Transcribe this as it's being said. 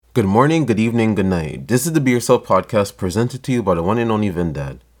Good morning, good evening, good night. This is the Be Yourself podcast presented to you by the one and only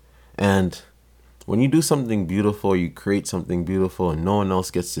Vindad. And when you do something beautiful, you create something beautiful and no one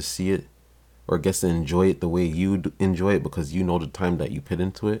else gets to see it or gets to enjoy it the way enjoy it because you know the time that you put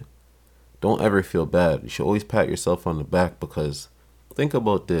into it, don't ever feel bad. You should always pat yourself on the back because think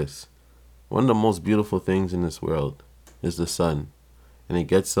about this. One of the most beautiful things in this world is the sun. And it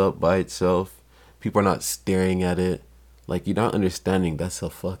gets up by itself. People are not staring at it. Like, you're not understanding that's a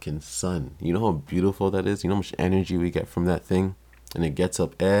fucking sun. You know how beautiful that is? You know how much energy we get from that thing? And it gets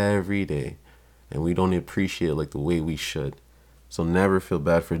up every day. And we don't appreciate it like the way we should. So never feel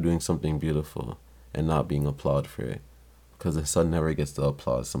bad for doing something beautiful and not being applauded for it. Because the sun never gets the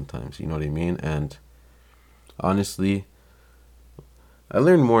applause sometimes. You know what I mean? And honestly, I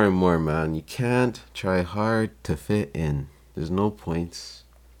learned more and more, man. You can't try hard to fit in. There's no points.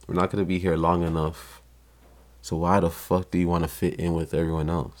 We're not going to be here long enough. So why the fuck do you want to fit in with everyone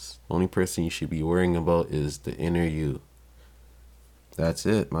else? The only person you should be worrying about is the inner you. That's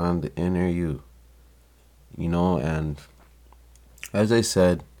it, man. The inner you. And as I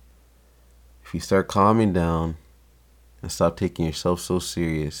said, if you start calming down and stop taking yourself so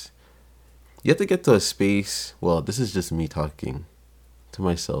serious, you have to get to a space. Well, this is just me talking to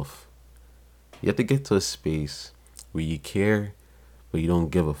myself. You have to get to a space where you care, but you don't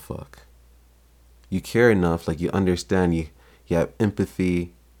give a fuck. You care enough, like you understand, you have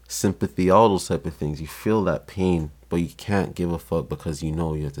empathy, sympathy, all those type of things. You feel that pain, but you can't give a fuck because you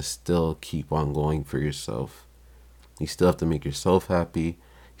know you have to still keep on going for yourself. You still have to make yourself happy.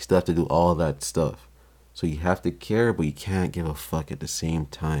 You still have to do all that stuff. So you have to care, but you can't give a fuck at the same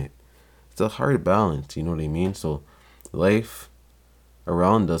time. It's a hard balance, you know what I mean? So life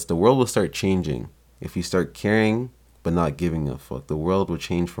around us, the world will start changing. If you start caring, but not giving a fuck, the world will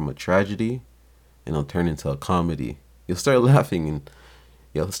change from a tragedy and it'll turn into a comedy. You'll start laughing and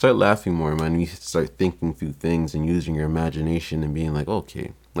you'll start laughing more, man. You start thinking through things and using your imagination and being like,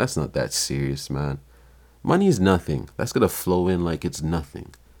 okay, that's not that serious, man. Money is nothing. That's gonna flow in like it's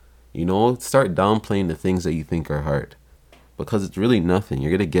nothing. Start downplaying the things that you think are hard because it's really nothing.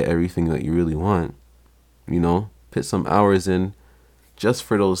 You're gonna get everything that you really want. Put some hours in just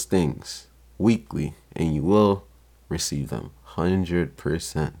for those things weekly and you will receive them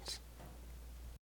 100%.